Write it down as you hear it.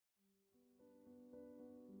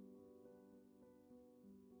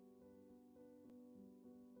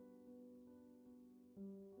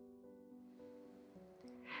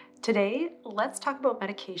Today, let's talk about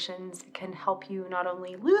medications that can help you not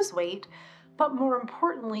only lose weight, but more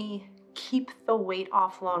importantly, keep the weight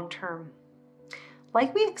off long term.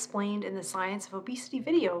 Like we explained in the Science of Obesity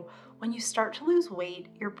video, when you start to lose weight,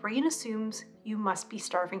 your brain assumes you must be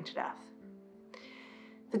starving to death.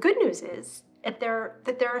 The good news is that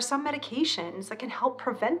there are some medications that can help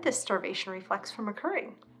prevent this starvation reflex from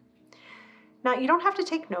occurring. Now, you don't have to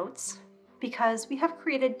take notes because we have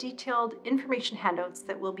created detailed information handouts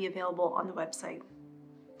that will be available on the website.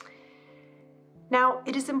 Now,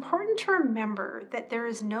 it is important to remember that there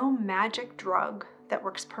is no magic drug that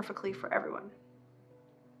works perfectly for everyone.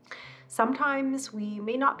 Sometimes we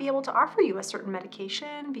may not be able to offer you a certain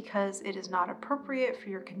medication because it is not appropriate for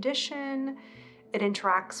your condition, it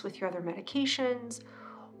interacts with your other medications,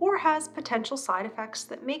 or has potential side effects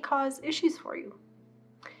that may cause issues for you.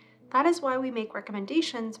 That is why we make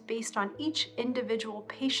recommendations based on each individual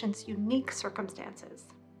patient's unique circumstances.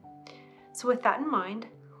 So with that in mind,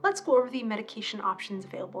 let's go over the medication options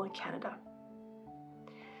available in Canada.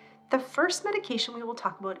 The first medication we will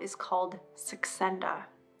talk about is called Sexenda.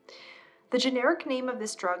 The generic name of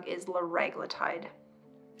this drug is liraglutide,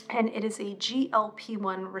 and it is a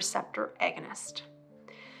GLP-1 receptor agonist.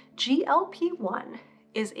 GLP-1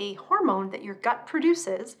 is a hormone that your gut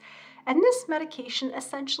produces, and this medication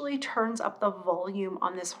essentially turns up the volume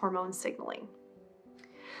on this hormone signaling.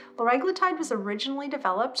 Liraglutide was originally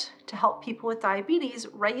developed to help people with diabetes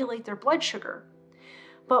regulate their blood sugar,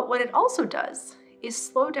 but what it also does is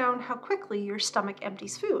slow down how quickly your stomach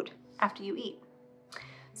empties food after you eat.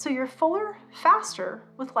 So you're fuller faster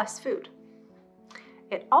with less food.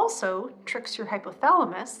 It also tricks your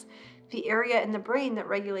hypothalamus, the area in the brain that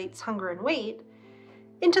regulates hunger and weight,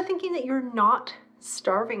 into thinking that you're not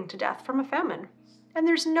starving to death from a famine, and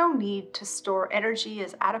there's no need to store energy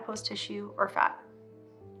as adipose tissue or fat.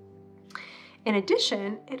 In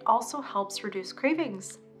addition, it also helps reduce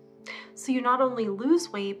cravings. So you not only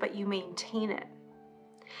lose weight, but you maintain it.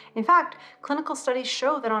 In fact, clinical studies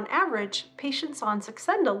show that on average, patients on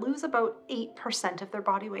Sexenda lose about 8% of their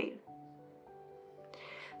body weight.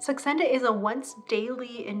 Sexenda is a once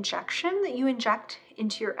daily injection that you inject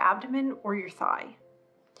into your abdomen or your thigh.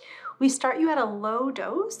 We start you at a low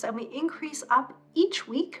dose and we increase up each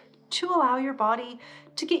week to allow your body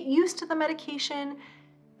to get used to the medication,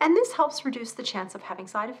 and this helps reduce the chance of having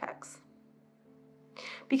side effects.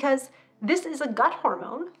 Because this is a gut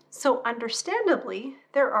hormone, so understandably,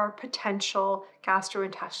 there are potential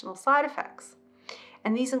gastrointestinal side effects.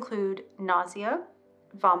 And these include nausea,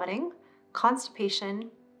 vomiting, constipation,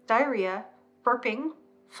 diarrhea, burping,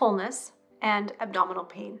 fullness, and abdominal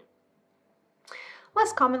pain.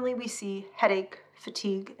 Less commonly, we see headache,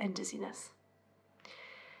 fatigue, and dizziness.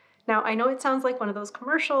 Now, I know it sounds like one of those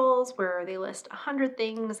commercials where they list 100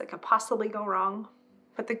 things that could possibly go wrong,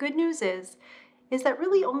 but the good news is that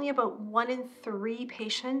really only about 1 in 3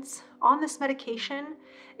 patients on this medication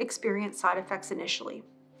experience side effects initially.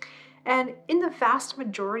 And in the vast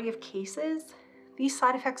majority of cases, these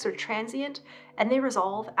side effects are transient and they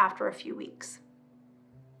resolve after a few weeks.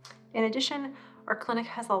 In addition, our clinic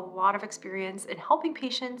has a lot of experience in helping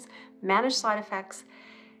patients manage side effects,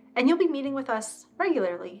 and you'll be meeting with us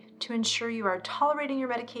regularly to ensure you are tolerating your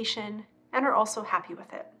medication and are also happy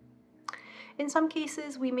with it. In some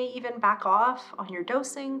cases, we may even back off on your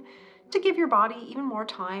dosing to give your body even more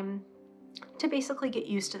time to basically get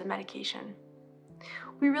used to the medication.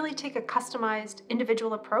 We really take a customized,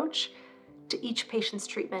 individual approach to each patient's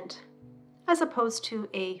treatment, as opposed to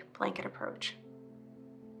a blanket approach.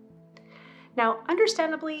 Now,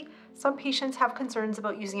 understandably, some patients have concerns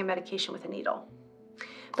about using a medication with a needle,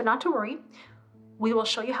 but not to worry. We will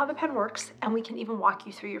show you how the pen works, and we can even walk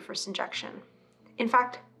you through your first injection. In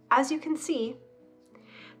fact, as you can see,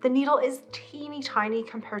 the needle is teeny tiny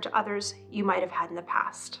compared to others you might have had in the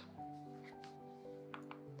past.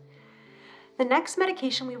 The next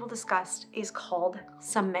medication we will discuss is called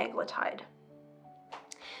Symmegletide.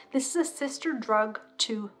 This is a sister drug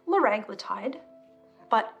to liraglutide,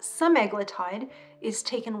 but Symmegletide is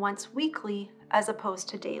taken once weekly as opposed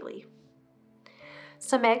to daily.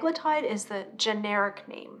 Symmegletide is the generic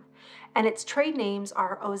name, and its trade names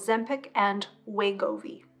are Ozempic and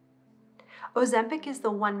Wegovy. Ozempic is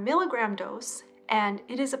the 1 milligram dose, and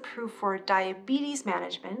it is approved for diabetes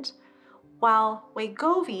management, while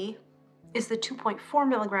Wegovy is the 2.4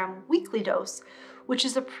 milligram weekly dose, which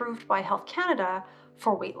is approved by Health Canada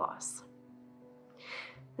for weight loss.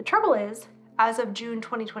 The trouble is, as of June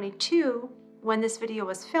 2022, when this video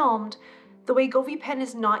was filmed, the Wegovy pen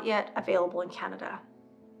is not yet available in Canada.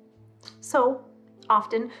 So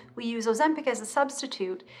often we use Ozempic as a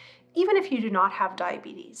substitute, even if you do not have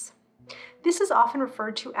diabetes. This is often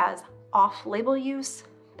referred to as off-label use,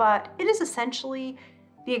 but it is essentially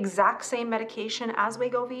the exact same medication as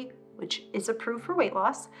Wegovy, which is approved for weight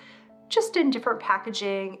loss, just in different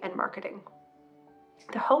packaging and marketing.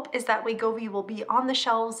 The hope is that Wegovy will be on the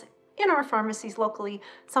shelves in our pharmacies locally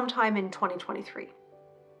sometime in 2023.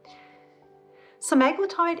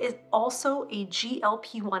 Symmegletide is also a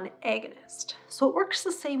GLP-1 agonist, so it works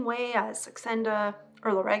the same way as Sexenda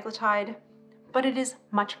or liraglutide, but it is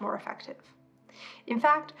much more effective. In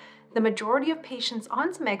fact, the majority of patients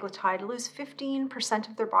on Symmegletide lose 15%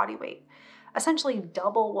 of their body weight, essentially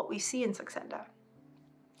double what we see in Sexenda.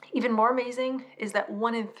 Even more amazing is that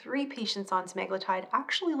 1 in 3 patients on Symmegletide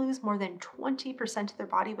actually lose more than 20% of their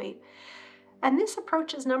body weight, and this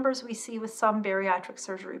approaches numbers we see with some bariatric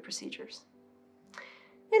surgery procedures.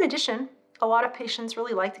 In addition, a lot of patients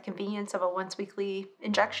really like the convenience of a once-weekly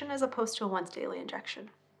injection as opposed to a once-daily injection.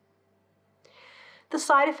 The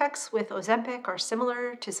side effects with Ozempic are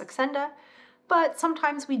similar to Sexenda, but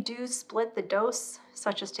sometimes we do split the dose,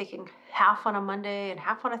 such as taking half on a Monday and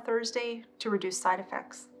half on a Thursday to reduce side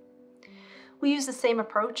effects. We use the same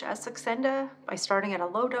approach as Sexenda by starting at a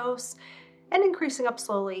low dose and increasing up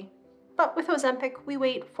slowly, but with Ozempic, we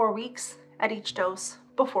wait 4 weeks at each dose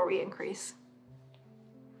before we increase.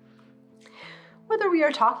 Whether we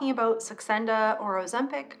are talking about Sexenda or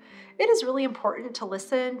Ozempic, it is really important to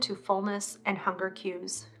listen to fullness and hunger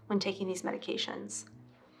cues when taking these medications.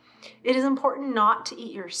 It is important not to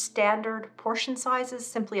eat your standard portion sizes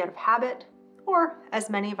simply out of habit, or, as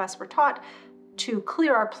many of us were taught, to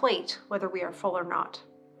clear our plate whether we are full or not.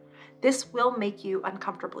 This will make you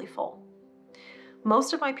uncomfortably full.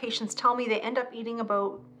 Most of my patients tell me they end up eating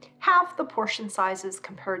about half the portion sizes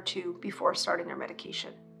compared to before starting their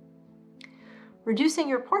medication. Reducing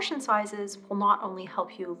your portion sizes will not only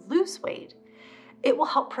help you lose weight, it will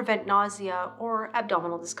help prevent nausea or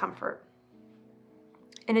abdominal discomfort.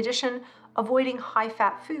 In addition, avoiding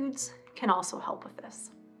high-fat foods can also help with this.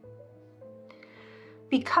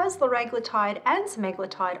 Because liraglutide and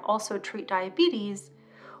Symmegletide also treat diabetes,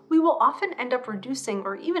 we will often end up reducing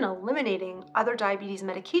or even eliminating other diabetes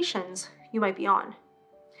medications you might be on.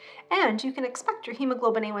 And you can expect your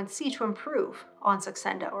hemoglobin A1C to improve on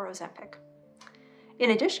Sexenda or Ozempic.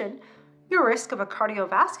 In addition, your risk of a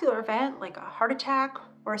cardiovascular event like a heart attack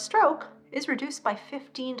or a stroke is reduced by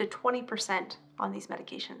 15 to 20% on these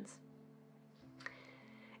medications.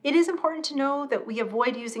 It is important to know that we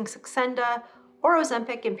avoid using Sexenda or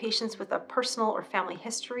Ozempic in patients with a personal or family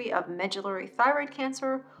history of medullary thyroid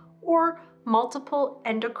cancer or multiple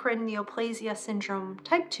endocrine neoplasia syndrome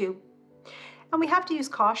type 2, and we have to use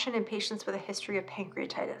caution in patients with a history of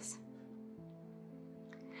pancreatitis.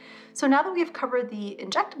 So now that we have covered the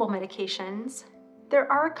injectable medications, there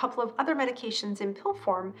are a couple of other medications in pill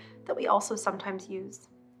form that we also sometimes use.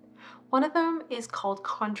 One of them is called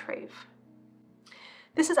Contrave.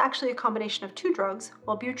 This is actually a combination of 2 drugs,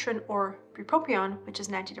 Wellbutrin or bupropion, which is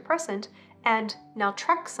an antidepressant, and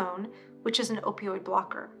naltrexone, which is an opioid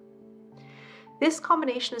blocker. This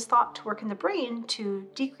combination is thought to work in the brain to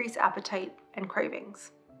decrease appetite and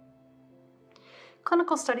cravings.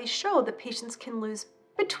 Clinical studies show that patients can lose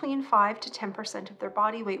between 5 to 10% of their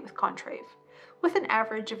body weight with Contrave, with an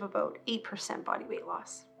average of about 8% body weight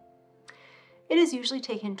loss. It is usually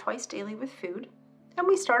taken twice daily with food, and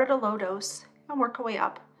we start at a low dose and work our way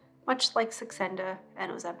up, much like Sexenda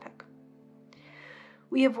and Ozempic.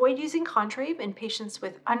 We avoid using Contrave in patients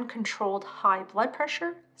with uncontrolled high blood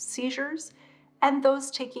pressure, seizures, and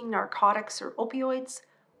those taking narcotics or opioids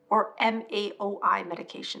or MAOI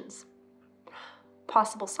medications.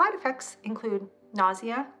 Possible side effects include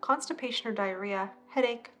nausea, constipation or diarrhea,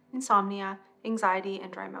 headache, insomnia, anxiety,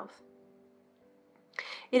 and dry mouth.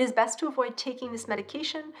 It is best to avoid taking this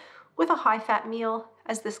medication with a high-fat meal,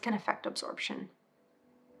 as this can affect absorption.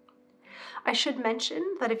 I should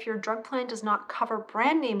mention that if your drug plan does not cover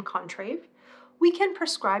brand name Contrave, we can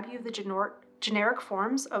prescribe you the generic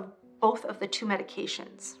forms of both of the 2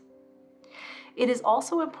 medications. It is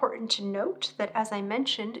also important to note that, as I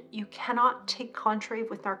mentioned, you cannot take Contrave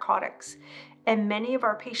with narcotics, and many of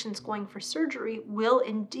our patients going for surgery will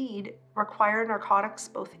indeed require narcotics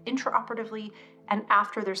both intraoperatively and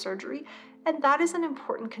after their surgery, and that is an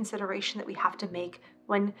important consideration that we have to make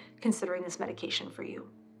when considering this medication for you.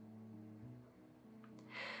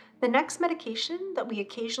 The next medication that we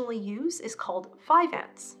occasionally use is called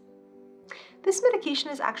Vyvanse. This medication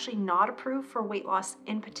is actually not approved for weight loss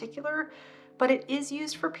in particular, but it is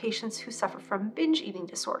used for patients who suffer from binge eating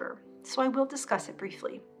disorder, so I will discuss it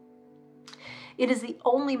briefly. It is the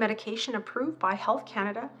only medication approved by Health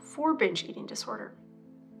Canada for binge eating disorder.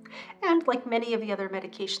 And like many of the other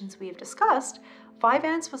medications we have discussed,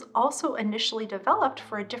 Vyvanse was also initially developed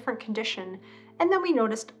for a different condition, and then we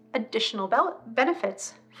noticed additional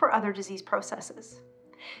benefits for other disease processes.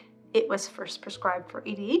 It was first prescribed for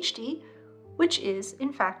ADHD, which is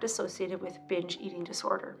in fact associated with binge eating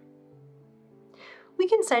disorder. We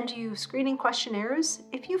can send you screening questionnaires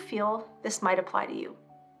if you feel this might apply to you.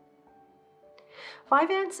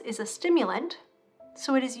 Vyvanse is a stimulant,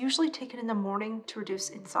 so it is usually taken in the morning to reduce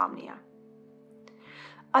insomnia.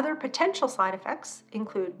 Other potential side effects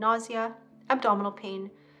include nausea, abdominal pain,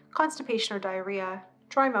 constipation or diarrhea,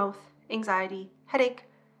 dry mouth, anxiety, headache,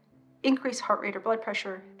 increased heart rate or blood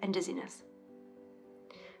pressure, and dizziness.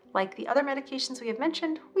 Like the other medications we have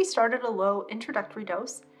mentioned, we start at a low introductory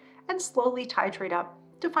dose and slowly titrate up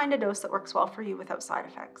to find a dose that works well for you without side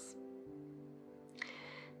effects.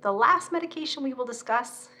 The last medication we will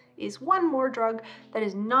discuss is one more drug that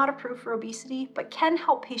is not approved for obesity, but can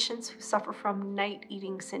help patients who suffer from night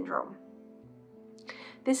eating syndrome.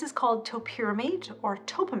 This is called topiramate or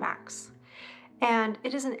Topamax, and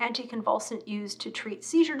it is an anticonvulsant used to treat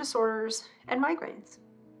seizure disorders and migraines.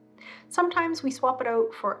 Sometimes we swap it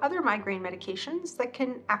out for other migraine medications that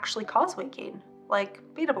can actually cause weight gain, like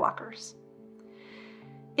beta blockers.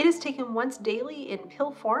 It is taken once daily in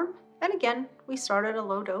pill form, and again, we start at a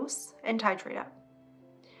low dose and titrate up.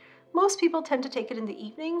 Most people tend to take it in the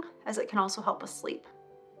evening, as it can also help with sleep.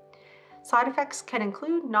 Side effects can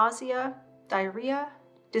include nausea, diarrhea,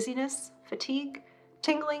 dizziness, fatigue,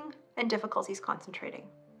 tingling, and difficulties concentrating.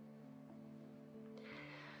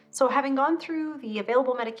 So having gone through the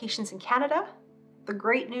available medications in Canada, the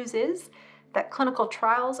great news is that clinical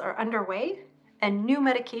trials are underway and new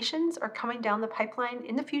medications are coming down the pipeline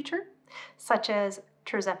in the future, such as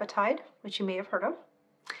tirzepatide, which you may have heard of.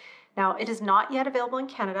 Now, it is not yet available in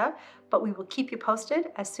Canada, but we will keep you posted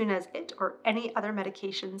as soon as it or any other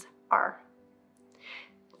medications are.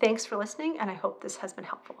 Thanks for listening, and I hope this has been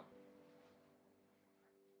helpful.